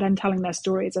flesh, then telling their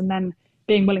stories, and then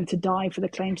being willing to die for the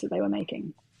claims that they were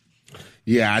making.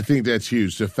 Yeah, I think that's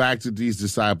huge. The fact that these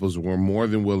disciples were more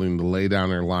than willing to lay down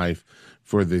their life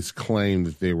for this claim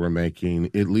that they were making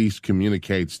at least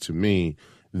communicates to me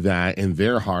that in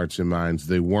their hearts and minds,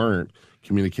 they weren't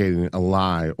communicating a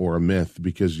lie or a myth,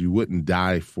 because you wouldn't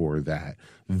die for that.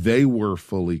 They were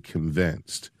fully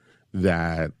convinced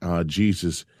that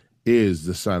Jesus is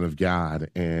the Son of God,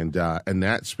 and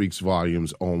that speaks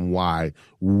volumes on why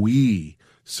we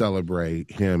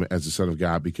celebrate him as the Son of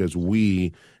God, because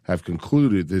we have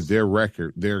concluded that their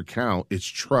record, their account, is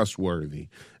trustworthy.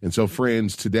 And so,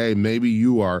 friends, today maybe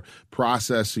you are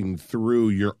processing through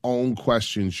your own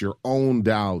questions, your own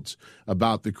doubts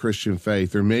about the Christian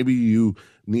faith, or maybe you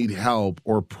need help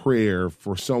or prayer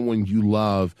for someone you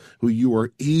love who you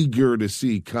are eager to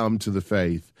see come to the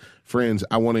faith. Friends,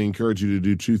 I want to encourage you to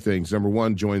do two things. Number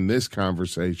one, join this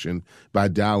conversation by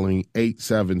dialing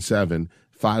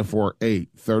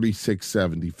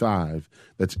 877-548-3675.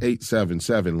 That's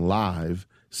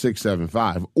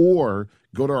 877-LIVE-675. Or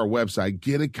go to our website,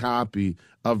 get a copy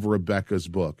of Rebecca's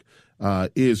book,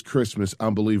 Is Christmas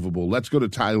Unbelievable? Let's go to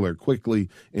Tyler quickly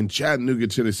in Chattanooga,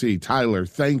 Tennessee. Tyler,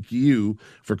 thank you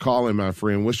for calling, my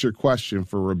friend. What's your question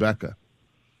for Rebecca?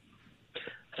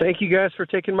 Thank you guys for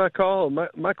taking my call.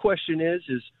 My question is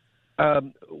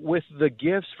with the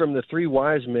gifts from the three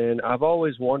wise men, I've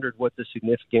always wondered what the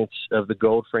significance of the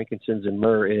gold, frankincense, and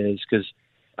myrrh is, because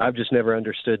I've just never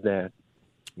understood that.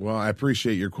 Well, I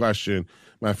appreciate your question,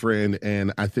 my friend,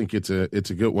 and I think it's a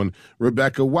good one.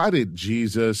 Rebecca, why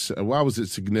was it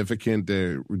significant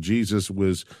that Jesus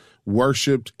was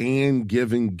worshipped and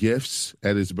given gifts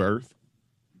at his birth?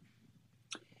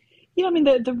 Yeah, I mean,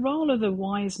 the role of the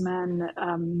wise men,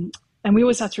 and we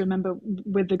always have to remember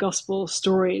with the gospel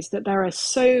stories that there are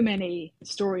so many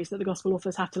stories that the gospel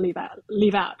authors have to leave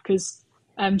out because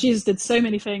Jesus did so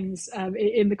many things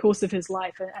in the course of his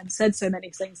life and said so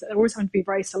many things that they're always having to be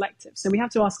very selective. So we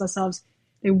have to ask ourselves,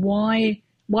 why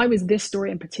was this story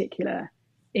in particular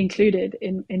included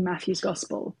in Matthew's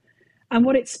gospel? And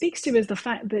what it speaks to is the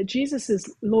fact that Jesus's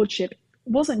lordship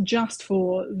wasn't just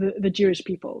for the Jewish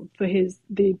people, for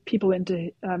the people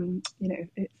into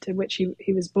to which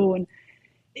he was born.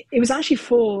 It was actually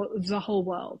for the whole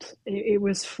world. It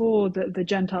was for the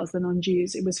Gentiles, the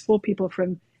non-Jews. It was for people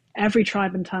from every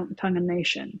tribe and tongue and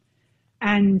nation.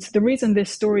 And the reason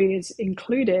this story is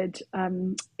included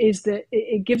is that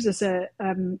it gives us a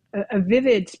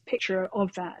vivid picture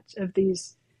of that, of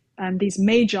these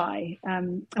magi,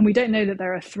 and we don't know that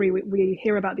there are three. We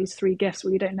hear about these three gifts.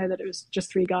 We don't know that it was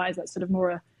just three guys. That's sort of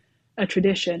more a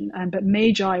tradition. But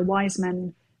magi, wise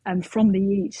men from the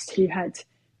east who had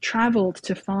traveled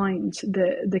to find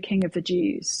the King of the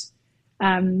Jews.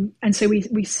 And so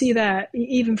we see there,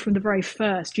 even from the very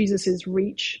first, Jesus's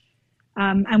reach.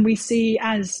 And we see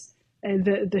as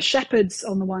the shepherds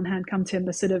on the one hand come to him,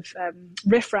 the sort of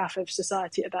riffraff of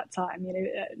society at that time,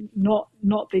 not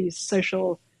these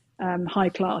social high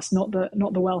class, not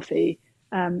the wealthy,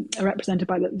 are represented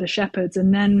by the shepherds,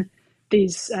 and then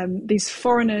these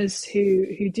foreigners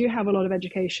who do have a lot of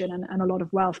education and a lot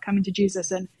of wealth coming to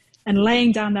Jesus and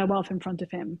laying down their wealth in front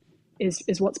of him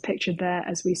is what's pictured there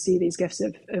as we see these gifts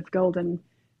of gold and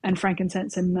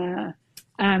frankincense and myrrh.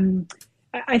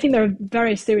 I think there are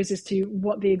various theories as to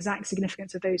what the exact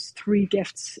significance of those three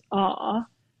gifts are,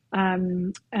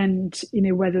 and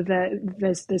whether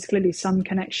there's clearly some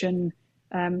connection.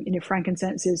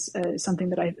 Frankincense is something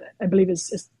that I believe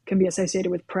can be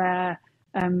associated with prayer.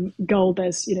 Gold,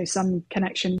 there's some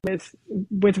connection with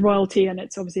royalty, and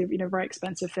it's obviously a very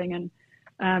expensive thing,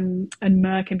 and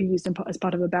myrrh can be used as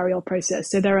part of a burial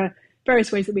process. So there are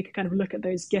various ways that we could kind of look at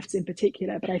those gifts in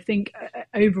particular. But I think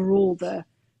overall the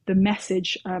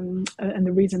message and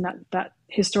the reason that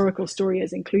historical story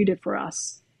is included for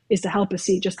us is to help us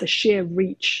see just the sheer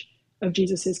reach of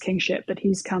Jesus's kingship, that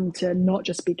he's come to not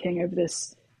just be king over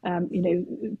this,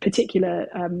 particular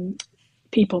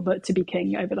people, but to be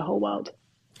king over the whole world.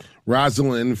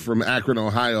 Rosalind from Akron,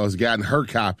 Ohio, has gotten her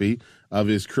copy of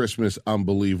Is Christmas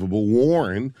Unbelievable.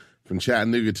 Warren from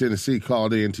Chattanooga, Tennessee,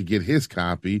 called in to get his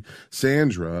copy.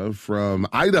 Sandra from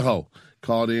Idaho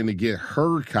called in to get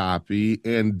her copy.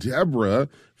 And Deborah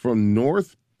from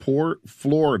Northport,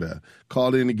 Florida,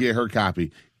 called in to get her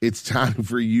copy. It's time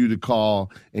for you to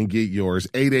call and get yours.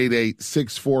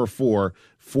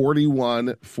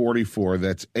 888-644-4144.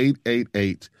 That's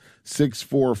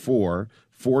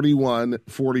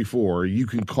 888-644-4144. You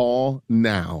can call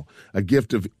now. A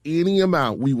gift of any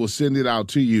amount, we will send it out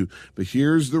to you. But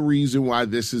here's the reason why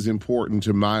this is important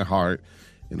to my heart,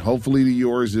 and hopefully to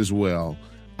yours as well.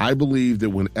 I believe that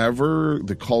whenever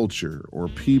the culture or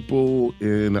people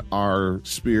in our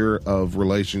sphere of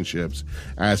relationships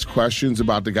ask questions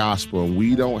about the gospel and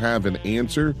we don't have an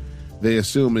answer, they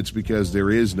assume it's because there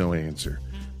is no answer.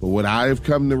 But what I have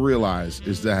come to realize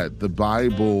is that the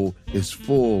Bible is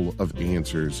full of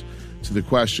answers to the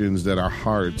questions that our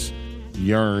hearts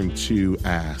yearn to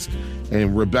ask.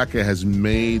 And Rebecca has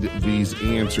made these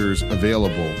answers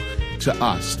available to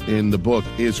us in the book,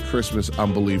 Is Christmas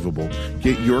Unbelievable?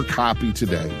 Get your copy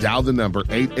today. Dial the number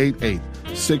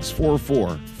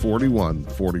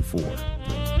 888-644-4144.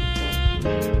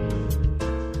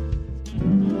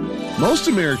 Most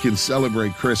Americans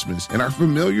celebrate Christmas and are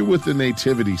familiar with the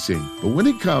nativity scene. But when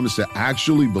it comes to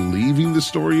actually believing the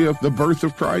story of the birth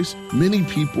of Christ, many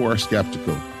people are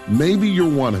skeptical. Maybe you're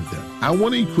one of them. I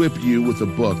want to equip you with a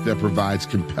book that provides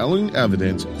compelling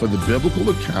evidence for the biblical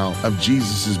account of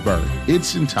Jesus' birth.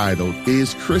 It's entitled,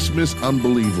 Is Christmas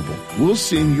Unbelievable? We'll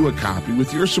send you a copy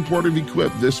with your support of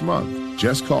Equip this month.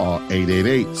 Just call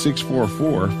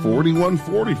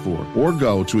 888-644-4144 or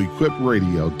go to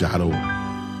equipradio.org.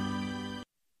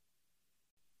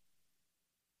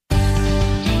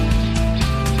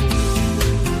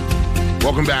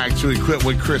 Welcome back to Equip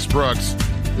with Chris Brooks.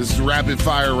 This is a rapid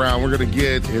fire round. We're going to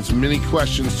get as many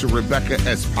questions to Rebecca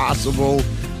as possible.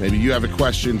 Maybe you have a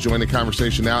question. Join the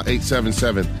conversation now,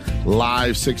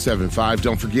 877-LIVE-675.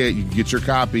 Don't forget, you can get your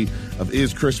copy of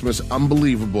Is Christmas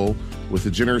Unbelievable with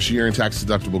a generous year and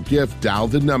tax-deductible gift. Dial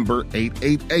the number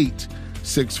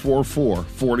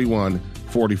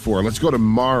 888-644-4144. Let's go to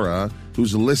Mara,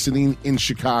 who's listening in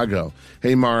Chicago.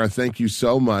 Hey, Mara, thank you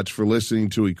so much for listening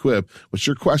to Equip. What's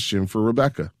your question for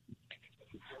Rebecca?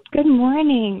 Good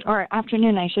morning, or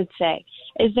afternoon, I should say.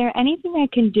 Is there anything I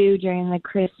can do during the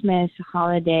Christmas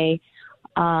holiday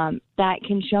that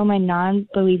can show my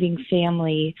non-believing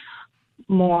family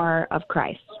more of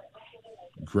Christ?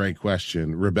 Great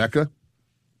question. Rebecca?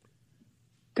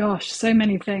 Gosh, so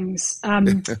many things.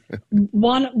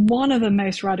 One of the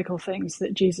most radical things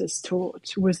that Jesus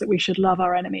taught was that we should love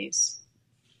our enemies.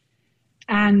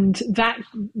 And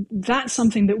that's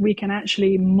something that we can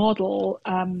actually model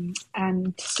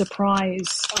and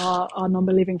surprise our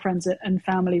non-believing friends and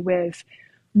family with,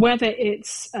 whether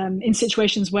it's in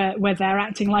situations where they're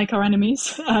acting like our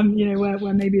enemies,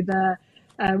 where maybe they're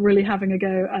really having a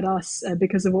go at us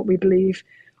because of what we believe,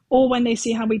 or when they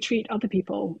see how we treat other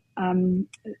people.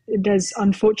 There's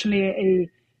unfortunately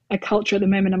a culture at the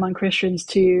moment among Christians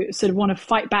to sort of want to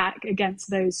fight back against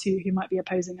those who might be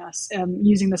opposing us,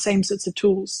 using the same sorts of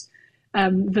tools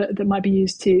that might be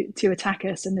used to attack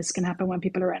us. And this can happen when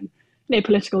people are in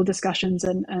political discussions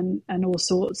and all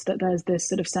sorts, that there's this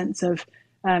sort of sense of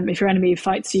if your enemy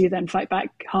fights you, then fight back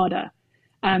harder.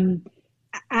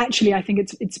 Actually, I think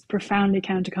it's profoundly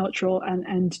countercultural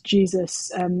and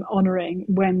Jesus honoring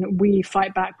when we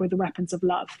fight back with the weapons of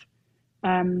love.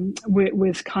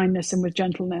 With kindness and with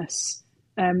gentleness,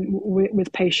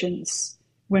 with patience,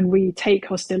 when we take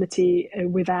hostility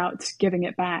without giving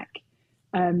it back.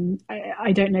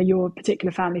 I don't know your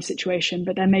particular family situation,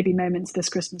 but there may be moments this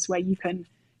Christmas where you can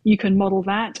model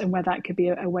that, and where that could be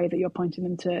a way that you're pointing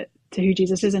them to who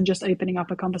Jesus is and just opening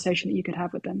up a conversation that you could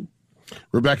have with them.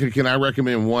 Rebecca, can I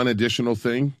recommend one additional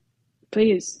thing?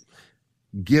 Please.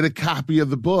 Get a copy of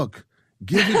the book.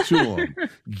 Give it to him.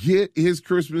 Get Is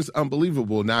Christmas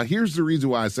Unbelievable. Now, here's the reason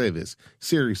why I say this.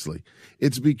 Seriously.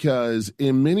 It's because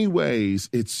in many ways,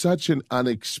 it's such an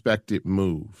unexpected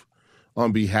move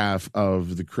on behalf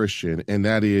of the Christian, and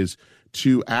that is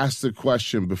to ask the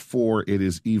question before it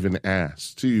is even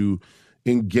asked, to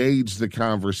engage the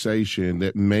conversation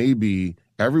that maybe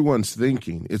everyone's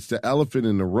thinking. It's the elephant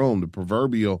in the room, the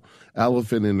proverbial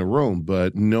elephant in the room,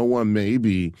 but no one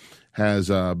maybe has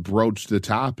broached the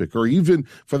topic, or even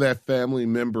for that family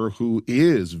member who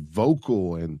is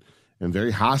vocal and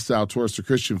very hostile towards the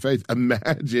Christian faith.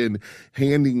 Imagine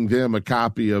handing them a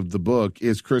copy of the book,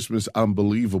 Is Christmas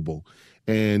Unbelievable?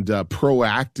 And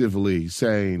proactively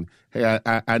saying, hey,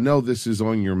 I know this is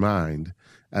on your mind,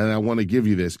 and I want to give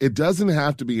you this. It doesn't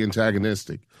have to be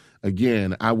antagonistic.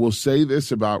 Again, I will say this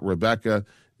about Rebecca.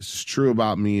 This is true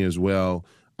about me as well.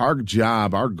 Our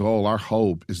job, our goal, our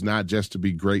hope is not just to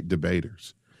be great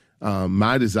debaters.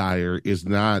 My desire is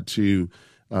not to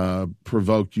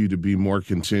provoke you to be more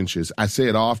contentious. I say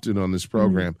it often on this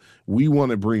program. Mm-hmm. We want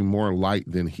to bring more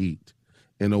light than heat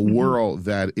in a world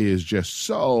that is just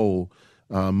so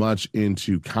much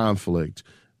into conflict.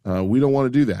 We don't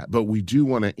want to do that, but we do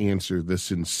want to answer the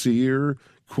sincere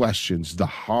questions, the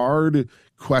hard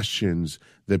questions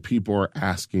that people are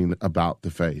asking about the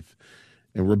faith.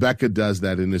 And Rebecca does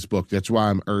that in this book. That's why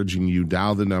I'm urging you,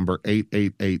 dial the number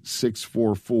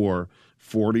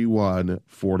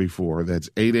 888-644-4144. That's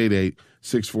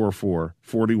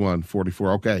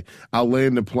 888-644-4144. Okay, I'll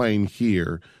land the plane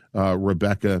here,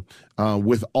 Rebecca.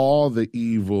 With all the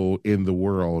evil in the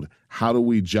world, how do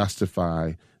we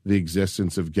justify the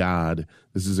existence of God?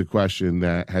 This is a question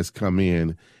that has come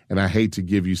in, and I hate to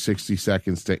give you 60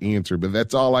 seconds to answer, but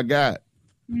that's all I got.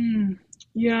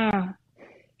 Yeah.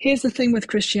 Here's the thing with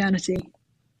Christianity.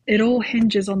 It all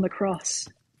hinges on the cross.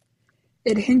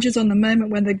 It hinges on the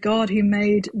moment when the God who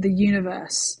made the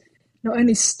universe not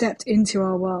only stepped into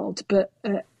our world, but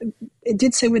it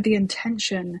did so with the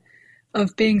intention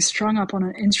of being strung up on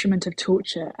an instrument of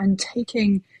torture and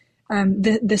taking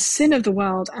the sin of the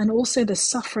world and also the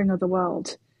suffering of the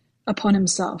world upon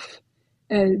himself.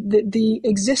 The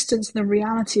existence and the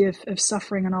reality of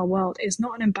suffering in our world is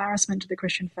not an embarrassment to the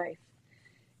Christian faith.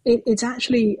 It's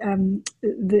actually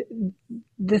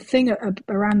the thing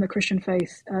around the Christian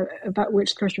faith, about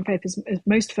which the Christian faith is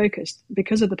most focused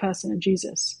because of the person of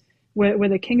Jesus, where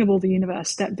the King of all the universe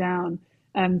stepped down,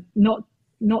 not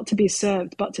to be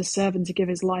served, but to serve and to give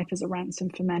his life as a ransom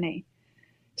for many.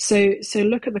 So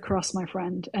look at the cross, my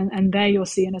friend, and there you'll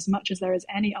see, and as much as there is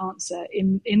any answer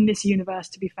in this universe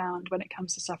to be found when it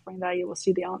comes to suffering, there you will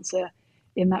see the answer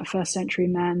in that first century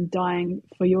man dying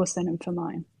for your sin and for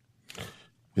mine.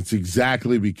 It's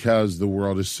exactly because the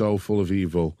world is so full of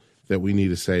evil that we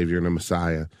need a Savior and a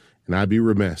Messiah. And I'd be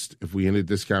remiss if we ended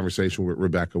this conversation with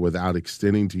Rebecca without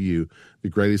extending to you the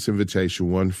greatest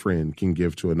invitation one friend can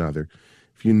give to another.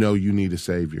 If you know you need a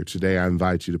Savior, today I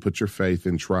invite you to put your faith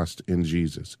and trust in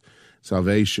Jesus.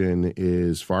 Salvation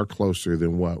is far closer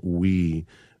than what we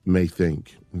may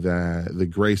think. That the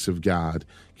grace of God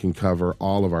can cover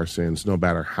all of our sins, no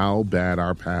matter how bad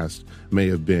our past may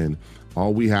have been.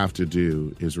 All we have to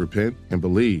do is repent and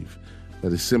believe.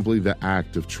 That is simply the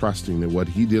act of trusting that what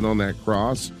he did on that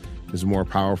cross is more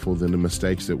powerful than the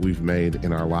mistakes that we've made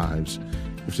in our lives.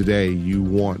 If today you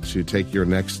want to take your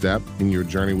next step in your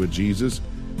journey with Jesus,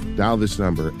 dial this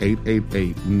number,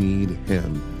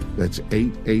 888-NEED-HIM. That's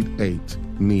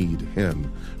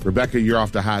 888-NEED-HIM. Rebecca, you're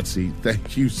off the hot seat.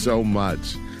 Thank you so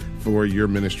much for your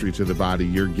ministry to the body,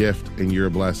 your gift, and your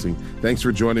blessing. Thanks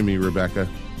for joining me, Rebecca.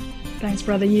 Thanks,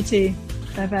 brother. You too.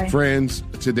 Bye-bye. Friends,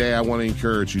 today I want to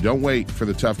encourage you, don't wait for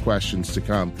the tough questions to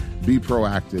come. Be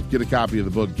proactive. Get a copy of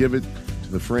the book. Give it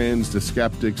to the friends, the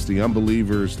skeptics, the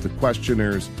unbelievers, the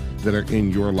questioners that are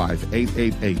in your life.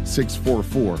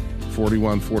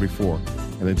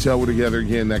 888-644-4144. And until we're together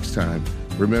again next time,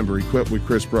 remember, Equipped with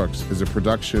Chris Brooks is a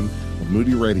production of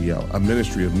Moody Radio, a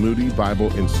ministry of Moody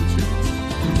Bible Institute.